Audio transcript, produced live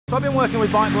So I've been working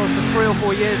with Bike World for 3 or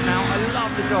 4 years now. I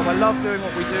love the job, I love doing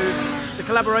what we do. The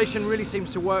collaboration really seems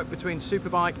to work between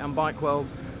Superbike and Bike World.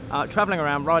 Traveling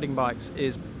around riding bikes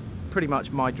is pretty much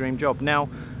my dream job. Now,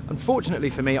 unfortunately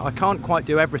for me, I can't quite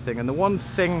do everything, and the one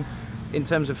thing in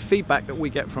terms of feedback that we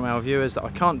get from our viewers that I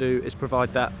can't do is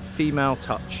provide that female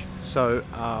touch. So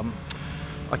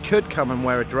I could come and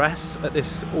wear a dress at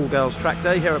this all-girls track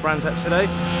day here at Brands Hatch today.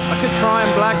 I could try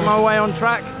and blag my way on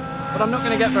track, but I'm not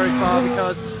going to get very far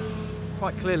because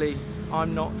quite clearly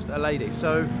I'm not a lady.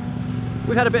 So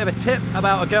we've had a bit of a tip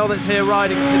about a girl that's here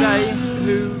riding today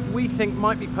who we think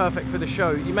might be perfect for the show.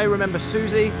 You may remember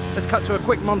Suzy. Let's cut to a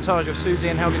quick montage of Suzy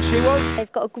and how good she was.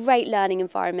 They've got a great learning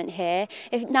environment here.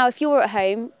 If you're at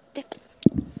home...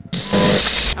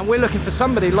 And we're looking for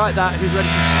somebody like that who's ready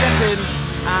to step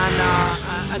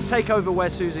in and take over where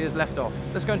Suzy has left off.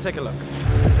 Let's go and take a look.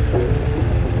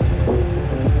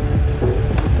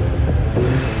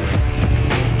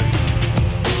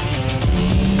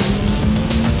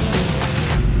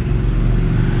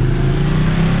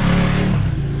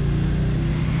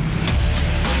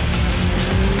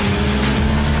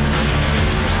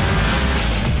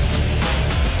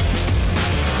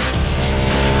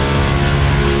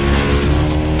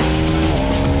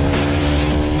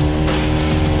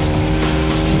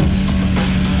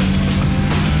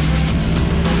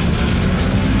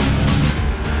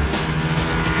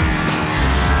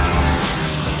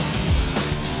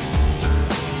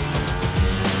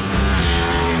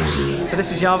 So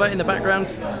this is Ieva in the background.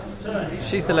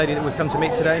 She's the lady that we've come to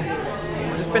meet today.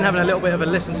 We've just been having a little bit of a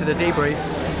listen to the debrief,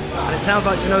 and it sounds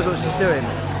like she knows what she's doing.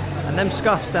 And them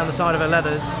scuffs down the side of her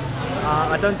leathers,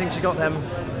 I don't think she got them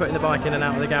putting the bike in and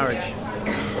out of the garage.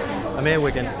 I'm here,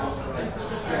 Wigan.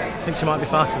 I think she might be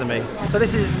faster than me. So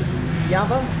this is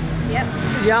Ieva? Yep.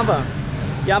 This is Ieva.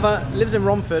 Ieva lives in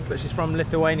Romford, but she's from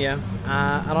Lithuania,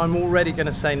 and I'm already going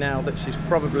to say now that she's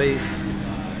probably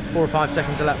 4 or 5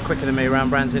 seconds a lap quicker than me around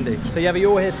Brands Indy. So Ieva,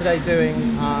 you're here today doing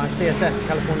CSS,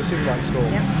 California Superbike School.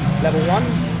 Yep. Level 1?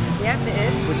 Yep,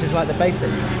 it is. Which is like the basic.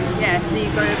 Yeah, so you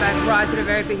go back right to the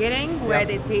very beginning where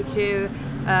they teach you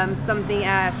something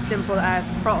as simple as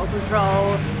throttle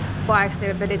control, bike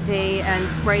stability and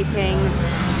braking.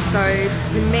 So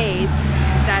to me,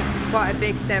 that's quite a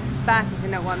big step back, if you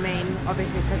know what I mean,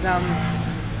 obviously, because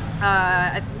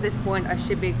at this point I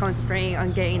should be concentrating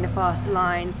on getting the fast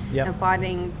line and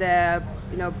finding the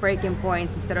braking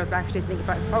points instead of actually thinking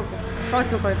about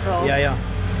throttle control. So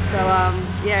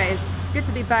yeah, it's good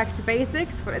to be back to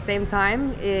basics, but at the same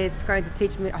time it's going to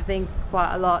teach me, I think,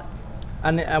 quite a lot.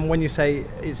 And when you say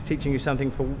it's teaching you something,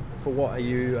 for what, are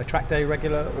you a track day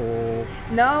regular or?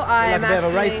 No, I am like a bit actually,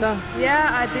 of a racer? Yeah,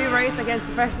 I do race against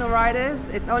professional riders.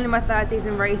 It's only my third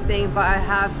season racing, but I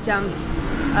have jumped,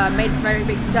 made very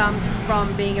big jumps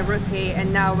from being a rookie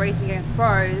and now racing against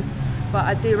pros. But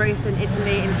I do race in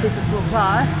Italy in super sport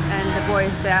class, and the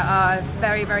boys there are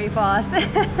very, very fast.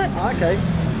 Okay.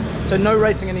 So no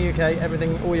racing in the UK,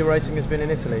 all your racing has been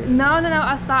in Italy? No,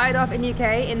 I started off in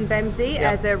UK in Bemsey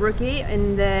as a rookie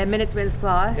in the minute wins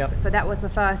class. So that was my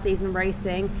first season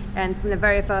racing, and from the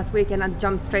very first weekend I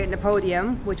jumped straight in the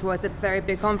podium, which was a very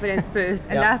big confidence boost,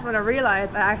 and that's when I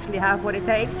realized I actually have what it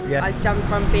takes. I jumped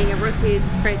from being a rookie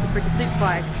straight to British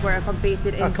Superbikes, where I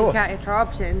competed in Ducati Tri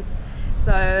Options.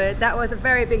 So that was a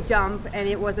very big jump, and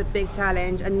it was a big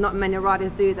challenge, and not many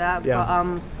riders do that.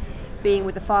 But being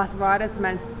with the fast riders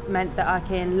meant that I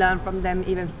can learn from them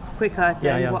even quicker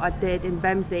than what I did in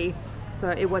Bemsey. So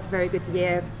it was a very good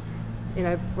year,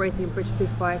 racing British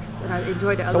Superbikes, and I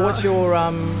enjoyed it a lot. So what's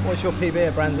your PB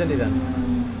at Brands Indy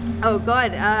then? Oh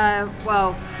God,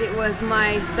 well, it was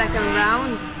my second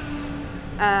round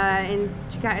in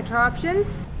Ducati Tri Options.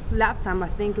 Lap time, I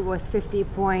think it was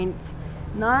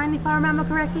 50.9 if I remember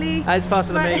correctly. It's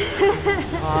faster than me.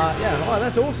 Oh,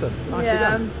 that's awesome. Nicely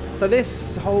done. So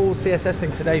this whole CSS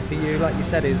thing today for you, like you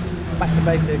said, is back to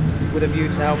basics with a view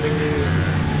to helping you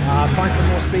find some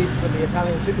more speed for the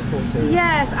Italian Supersport series.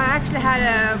 Yes, I actually had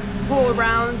a poor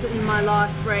round in my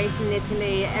last race in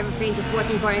Italy. Everything just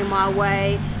wasn't going my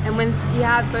way, and when you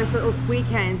have those sort of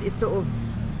weekends, it sort of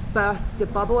bursts your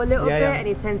bubble a little bit, and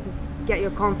you tend to get your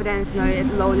confidence at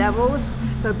low levels.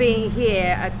 So being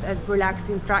here at a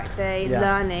relaxing track day,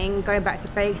 learning, going back to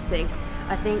basics,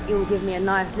 I think it will give me a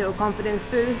nice little confidence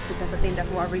boost, because I think that's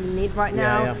what I really need right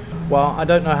now. Well, I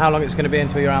don't know how long it's going to be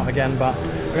until you're out again, but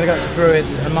we're going to go up to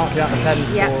Druids and mark you out of 10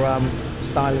 for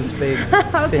style and speed.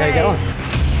 See how you get on.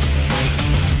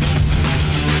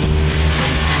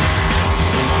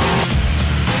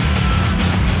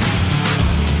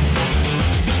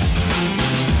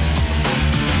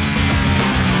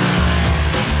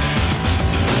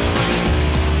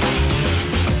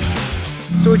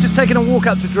 So So we've just taken a walk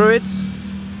up to Druids.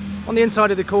 On the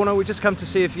inside of the corner, we've just come to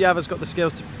see if Ieva's got the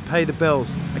skills to pay the bills.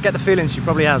 I get the feeling she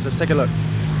probably has. Let's take a look.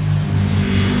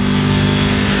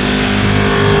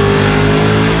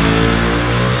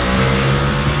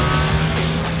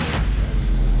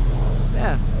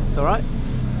 Yeah, it's all right.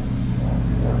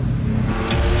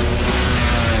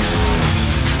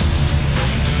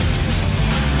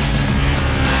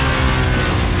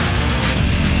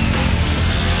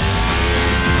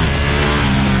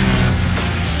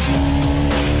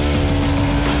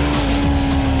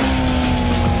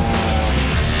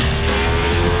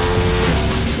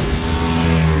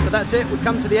 That's it, we've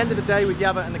come to the end of the day with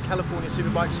Ieva and the California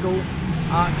Superbike School.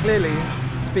 Clearly,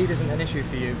 speed isn't an issue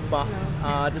for you, but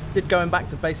did going back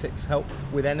to basics help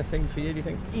with anything for you, do you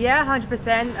think? Yeah,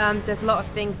 100%. There's a lot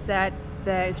of things that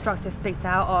the instructors picked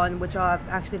out on which are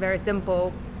actually very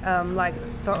simple, like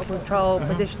throttle control,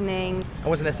 positioning. And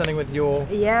wasn't there something with your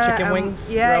chicken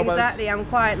wings? Yeah, exactly. I'm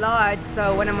quite large,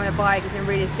 so when I'm on a bike you can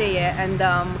really see it, and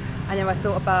I never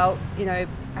thought about, you know,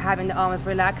 having the arms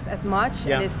relaxed as much.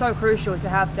 And it's so crucial to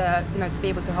have the, you know, to be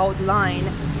able to hold the line.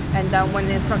 And when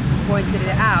the instructors pointed it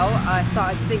out, I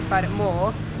started to think about it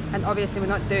more. And obviously we're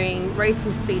not doing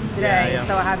racing speeds today,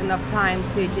 so I have enough time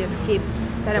to just keep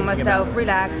telling myself,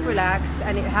 relax, relax,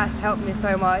 and it has helped me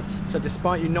so much. So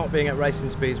despite you not being at racing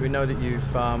speeds, we know that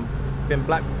you've been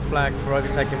black flagged for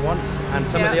overtaking once, and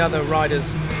some of the other riders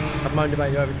have moaned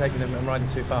about you overtaking them and riding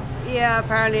too fast. Yeah,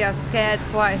 apparently I scared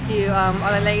quite a few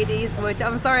other ladies, which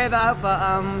I'm sorry about, but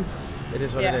it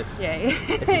is what it is. Yeah,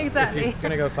 exactly. If you're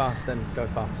gonna go fast, then go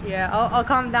fast. Yeah, I'll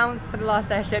calm down for the last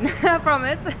session, I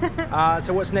promise.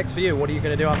 So what's next for you? What are you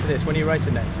gonna do after this? When are you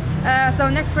racing next? So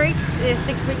next race is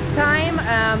 6 weeks time.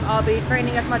 I'll be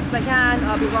training as much as I can.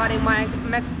 I'll be riding my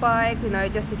max bike, you know,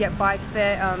 just to get bike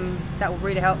fit. That will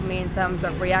really help me in terms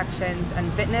of reactions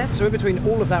and fitness. So in between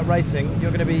all of that racing,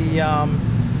 you're gonna be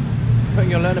putting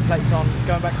your learner plates on,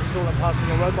 going back to school and passing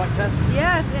your road bike test?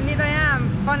 Yes, indeed I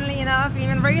am. Funnily enough,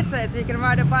 even racers who can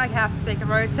ride a bike have to take a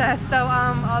road test. So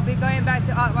I'll be going back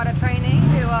to Art Rider Training,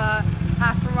 who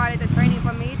have provided the training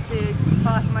for me to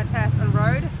pass my test on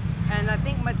road. And I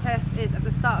think my test is at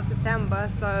the start of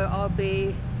September, so I'll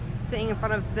be sitting in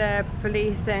front of the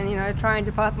police and, you know, trying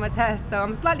to pass my test. So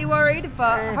I'm slightly worried,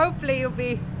 but hopefully it'll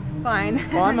be fine.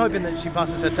 Well, I'm hoping that she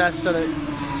passes her test so that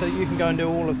you can go and do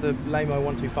all of the Lamo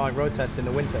 125 road tests in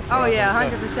the winter. Oh yeah,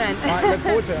 100%. Right, look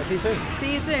forward to it. I'll see you soon.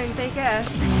 See you soon. Take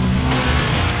care.